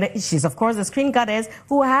is, and she's, of course, the screen goddess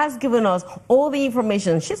who has given us all the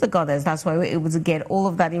information. She's a goddess. That's why we're able to get all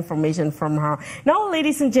of that information from her. Now,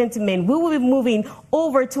 ladies and gentlemen, we will be moving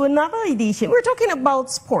over to another edition. We're talking about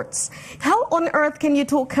sports. How on earth can you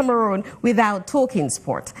talk Cameroon without talking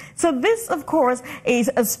sport? So this, of course, is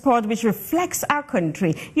a sport which reflects our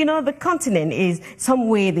country. You know, the continent is some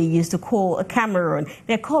way they used to call Cameroon.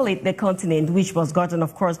 They call it the continent, which was gotten,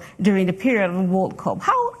 of course, during the period of the World Cup.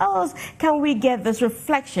 How else can we get this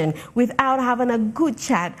reflection without having a good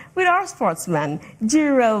chat with our sportsman,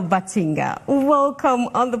 Jirel Batinga? Welcome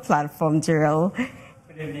on the platform, Jirel.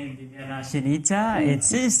 Good evening, Viviana Shenita. It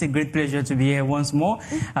is a great pleasure to be here once more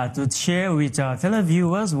to share with our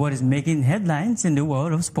televiewers what is making headlines in the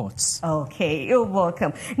world of sports. Okay, you're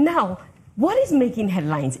welcome. Now, what is making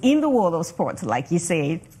headlines in the world of sports, like you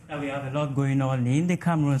said? We have a lot going on in the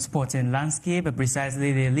Cameroon sporting landscape,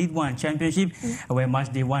 precisely the League One Championship, where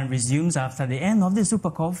match day 1 resumes after the end of the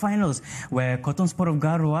Super Cup finals, where Cotton Sport of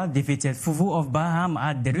Garoua defeated Fufu of Baham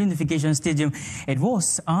at the Reunification Stadium. It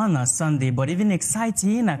was on a Sunday, but even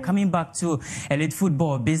exciting, coming back to elite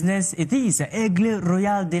football business, it is Aigle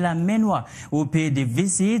Royal de la Menoir who paid the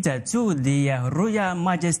visit to the Royal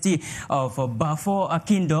Majesty of Bafo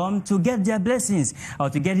Kingdom to get their blessings, or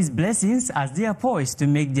to get his blessings as they are poised to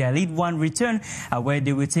make their League One return, where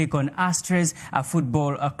they will take on Astres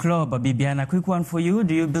Football Club. Bibiana, quick one for you.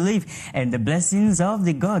 Do you believe in the blessings of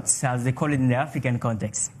the gods, as they call it in the African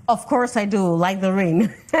context? Of course I do, like the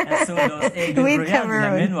rain. And so does Royal de la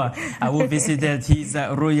Menoir, who visited His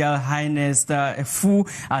Royal Highness Fu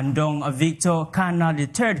Andong Victor Kana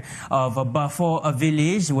III of Bafo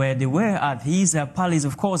village, where they were at his palace,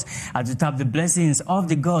 of course, to tap the blessings of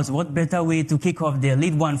the gods. What better way to kick off their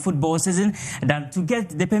League One football season than to get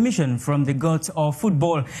the permission from the gods of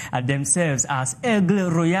football themselves, as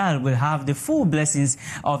Aigle Royal will have the full blessings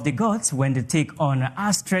of the gods when they take on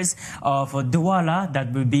Astres of Douala.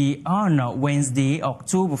 That will be on Wednesday,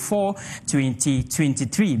 October 4,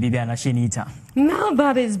 2023. Bibiana Shenita. Now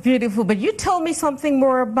that is beautiful, but you tell me something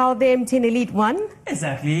more about the MTN Elite One.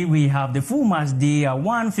 Exactly. We have the full match day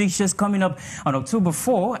 1 fixtures coming up on October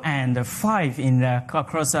 4 and 5 in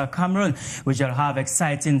across Cameroon, which will have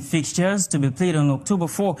exciting fixtures to be played on October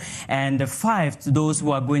 4 and 5. To those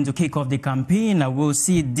who are going to kick off the campaign, we'll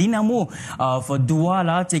see Dynamo of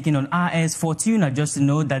Douala taking on RS Fortuna. Just to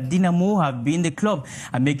know that Dynamo have been the club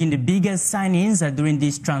making the biggest signings during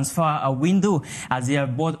this transfer window, as they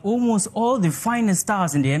have bought almost all the finest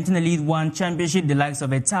stars in the MTN Elite One Championship, the likes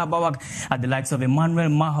of Etabawak, the likes of Emmanuel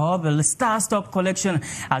Mahob, the Star Stock collection,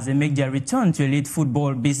 as they make their return to elite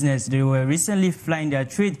football business. They were recently flying their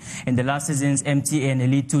trade in the last season's MTN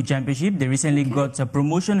Elite 2 Championship. They recently got a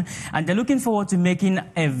promotion, and they're looking forward to making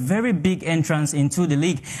a very big entrance into the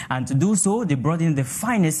league. And to do so, they brought in the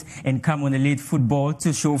finest in Cameroon elite football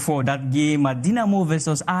to show for that game. Dynamo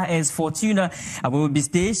versus RS Fortuna will be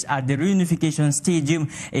staged at the Reunification Stadium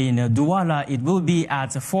in Douala. It will be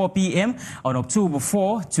at 4 p.m. on October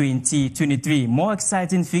 4, 2023. More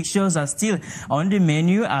exciting fixtures are still on the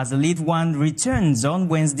menu as League One returns on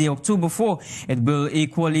Wednesday, October 4. It will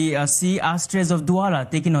equally see Astres of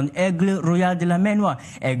Douala taking on Aigle Royal de la Menoir.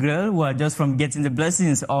 Aigle, who are just from getting the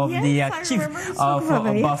blessings of the chief of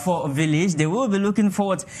Bafo village. They will be looking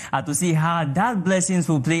forward to see how that blessings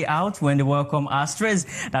will play out when they welcome Astres.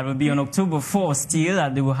 That will be on October 4 still.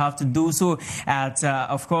 They will have to do so at,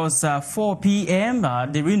 of course, 4 p.m.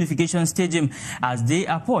 The Reunification Stadium, as they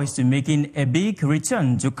are poised to making a big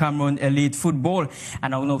return to Cameroon elite football.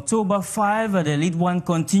 And on October 5, the League One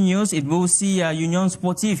continues. It will see Union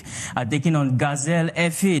Sportif taking on Gazelle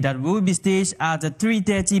FA. That will be staged at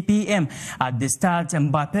 3:30 p.m. at the Stade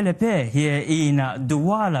Mbappé here in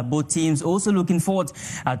Douala. Both teams also looking forward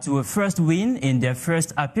to a first win in their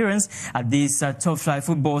first appearance at this top flight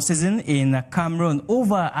football season in Cameroon.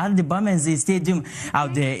 Over at the Bamenzi Stadium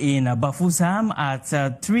out there in Bafoussam at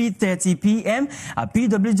 3:30 p.m.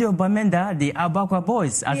 PWG of Bamenda, the Abakwa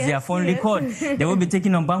boys, as they are fondly called, they will be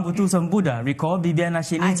taking on Bambutu Sambuda. Recall Bibiana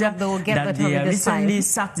Shenita that they recently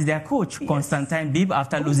sacked their coach, Constantine Bib,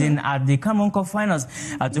 after losing at the Cameroon Cup finals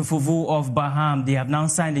to Fufu of Baham. They have now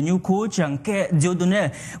signed a new coach, Anke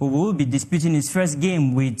Diodonel, who will be disputing his first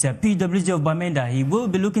game with PWG of Bamenda. He will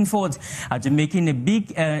be looking forward to making a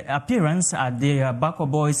big appearance at the Bako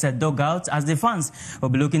Boys dugout, as the fans will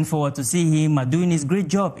be looking forward to see him doing his great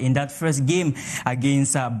job in that first game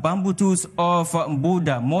against Bamboo Tools of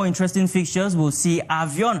Buda. More interesting fixtures will see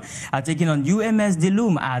Avion taking on UMS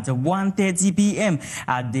Delum at 1:30 p.m.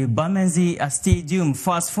 at the Bamenzi Stadium.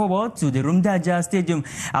 Fast forward to the Rumdaja Stadium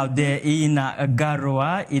out there in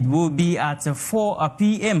Garoua. It will be at 4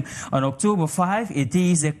 p.m. on October 5. It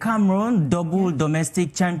is the Cameroon double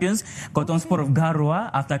domestic champions, Cotton Sport of Garoua,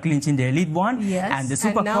 after clinching the Elite One. Yes, and the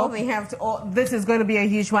Super now Cup. they have to, this is going to be a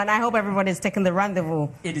huge one. I hope everyone is taking the rendezvous.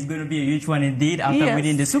 It is going to be a huge one indeed. After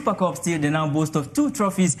winning the Super Cup, still they now boast of 2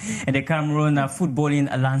 trophies in the Cameroon footballing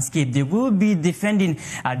landscape. They will be defending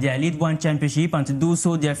their Elite One championship, and to do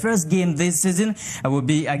so, their first game this season will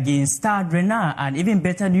be against Stade Rennais. And even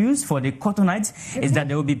better news for the Cottonites is that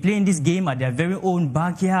they will be playing this game at their very own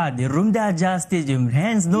backyard, the Rumdaja Stadium.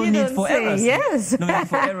 Hence, no need for errors. Yes. No need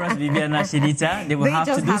for errors, Viviana Shenita. They will have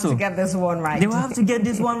to do so. They just have to get this one right. They will have to get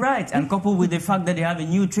this one right. And coupled with the fact that they have a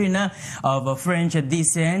new trainer of French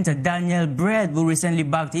descent, Daniel Bread, who recently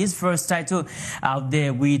backed his first title out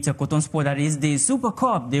there with Cotton Sport, that is the Super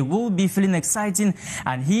Cup. They will be feeling exciting,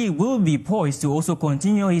 and he will be poised to also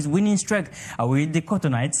continue his winning streak with the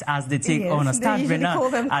Cottonites as they take on a Stade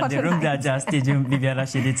Rennais at the Rumdaja Stadium, Viviana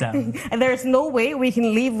Shenita. And there is no way we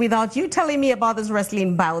can leave without you telling me about this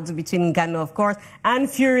wrestling bout between Gano, of course, and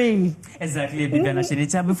Fury. Exactly, Viviana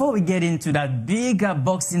Shenita. Before we get into that big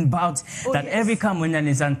boxing bout that every Cameroonian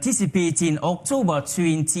is anticipating, October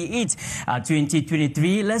 28,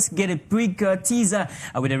 2023, let's get a quick teaser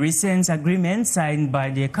with a recent agreement signed by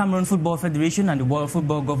the Cameroon Football Federation and the World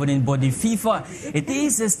Football Governing Body, FIFA. It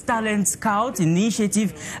is a talent scout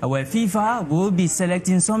initiative where FIFA will be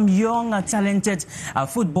selecting some young, talented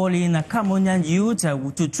footballing Cameroonian youth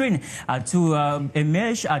to train to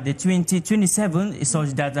emerge at the 2027, such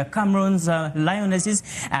that Cameroon's Lionesses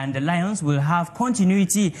and the Lions will have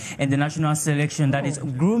continuity in the national selection, that is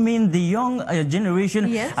grooming the young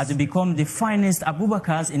generation to become the finest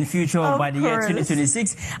Abubakars in future by the year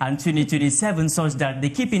 2026 and 2027, such that they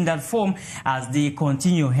keep in that form as they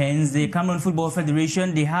continue. Hence, the Cameroon Football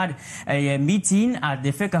Federation, they had a meeting at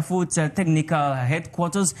the Fecafoot technical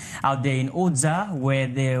headquarters out there in Odza,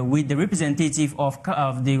 where with the representative of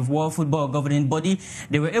the World Football Governing Body,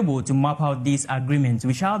 they were able to map out these agreements.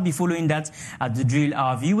 We shall be following that to drill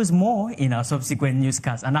our viewers more in our subsequent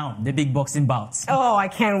newscasts. And now, the big boxing bouts. Oh, I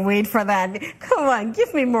can't wait for that. Come on,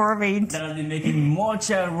 give me more of it. That has been making much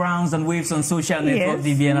rounds and waves on social network,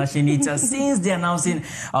 Viviana Shenita, since the announcing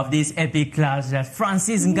of this epic clash,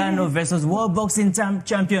 Francis Ngannou versus World Boxing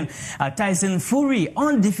Champion Tyson Fury,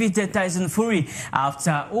 undefeated Tyson Fury,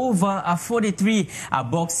 after over 43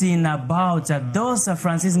 boxing bouts. Does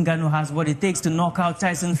Francis Ngannou has what it takes to knock out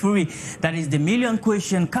Tyson Fury? That is the million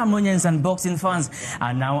question Cameroonians and boxing fans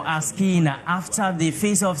are now asking. After the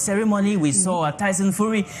face-off ceremony, we saw Tyson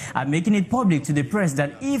Fury making it public to the press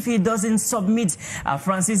that if he doesn't submit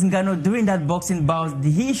Francis Ngannou during that boxing bout,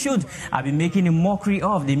 he should be making a mockery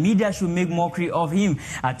of. The media should make mockery of him,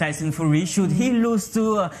 Tyson Fury, should he lose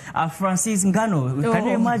to Francis Ngannou. Can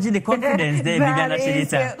you imagine the confidence there, Viviana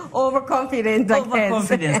Shenita? Overconfident,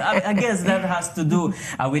 I guess that has to do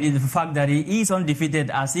with the fact that he is undefeated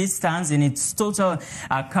as it stands in its total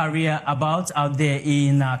career about out there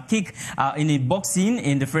in boxing,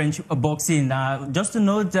 in the French boxing. Just to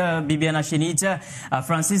note, Viviana Shenita,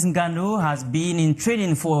 Francis Ngannou has been in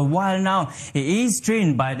training for a while now. He is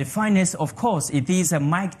trained by the finest, of course. It is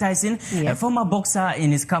Mike Tyson, a former boxer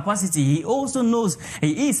in his capacity. He also knows,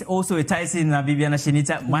 he is also a Tyson, Viviana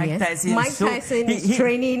Shenita. Mike Tyson. Mike Tyson is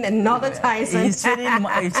training another Tyson. He's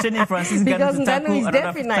training Francis Ngannou to tackle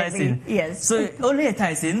another Tyson. Yes. So only a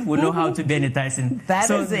Tyson will know how to bend a Tyson.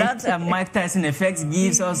 That Mike Tyson effect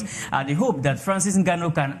gives us the hope that Francis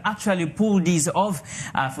Ngannou can actually pull this off.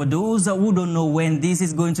 For those who don't know when this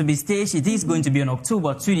is going to be staged, it is going to be on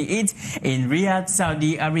October 28th in Riyadh,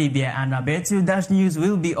 Saudi Arabia. And I bet you Dash News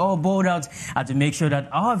will be all bored out to make sure that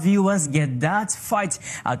our viewers get that fight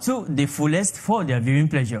to the fullest for their viewing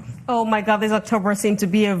pleasure. Oh my God, this October seems to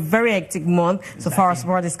be a very hectic month so far as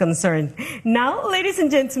sport is concerned. Now, ladies and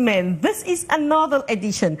gentlemen, this is another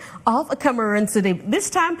edition of Cameroon Today. This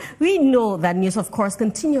time, we know that news, of course,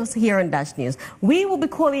 continues here on Dash News. We will be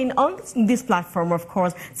calling on this platform, of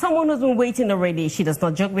course, someone who's been waiting already. She does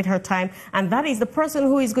not joke with her time, and that is the person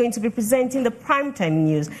who is going to be presenting the primetime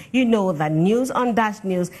news. You know that news on Dash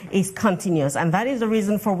News is continuous, and that is the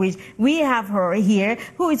reason for which we have her here,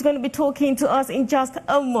 who is going to be talking to us in just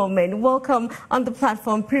a moment. Welcome on the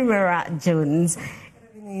platform, Primera Jones.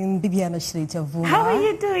 How are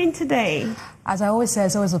you doing today? As I always say,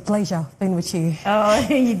 it's always a pleasure being with you. Oh,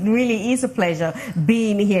 it really is a pleasure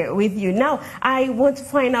being here with you. Now, I want to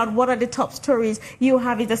find out what are the top stories you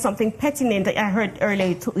have. Is there something pertinent that I heard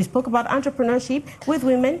earlier? We spoke about entrepreneurship with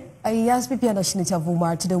women. Yes,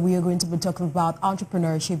 today we are going to be talking about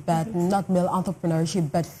entrepreneurship, but not male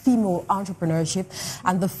entrepreneurship, but female entrepreneurship,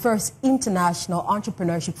 and the first international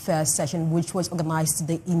entrepreneurship fair session, which was organized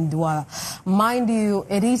today in Douala. Mind you,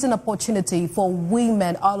 it is an opportunity for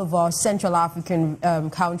women all over Central African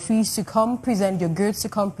countries to come present your goods, to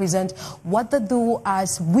come present what they do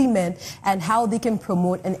as women and how they can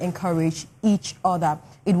promote and encourage each other.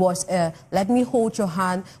 It was let me hold your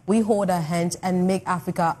hand, we hold our hands and make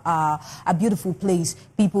Africa a beautiful place.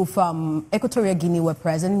 People from Equatorial Guinea were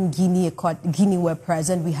present, Guinea were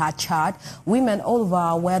present, we had Chad, women all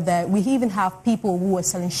over were there. We even have people who were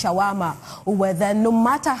selling shawarma who were there. No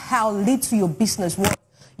matter how little your business was,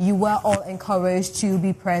 you were all encouraged to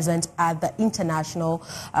be present at the international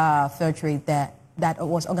fair trade that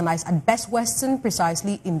was organized at Best Western,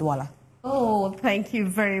 precisely in Douala. Oh, thank you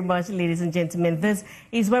very much, ladies and gentlemen. This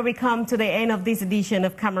is where we come to the end of this edition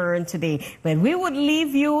of Cameroon Today. But we would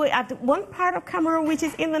leave you at one part of Cameroon, which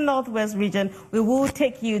is in the northwest region. We will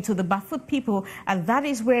take you to the Bafut people, and that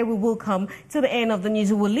is where we will come to the end of the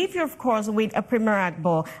news. We will leave you, of course, with a Premier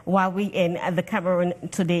Agbo while we end the Cameroon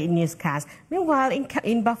Today newscast. Meanwhile,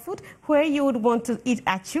 in Bafut, where you would want to eat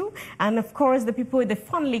achu, and of course, the people they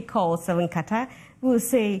fondly call Selenkata will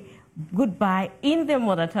say goodbye in their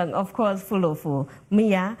mother tongue, of course, Fulofu.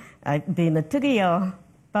 Mia, been a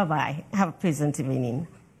Bye-bye. Have a pleasant evening.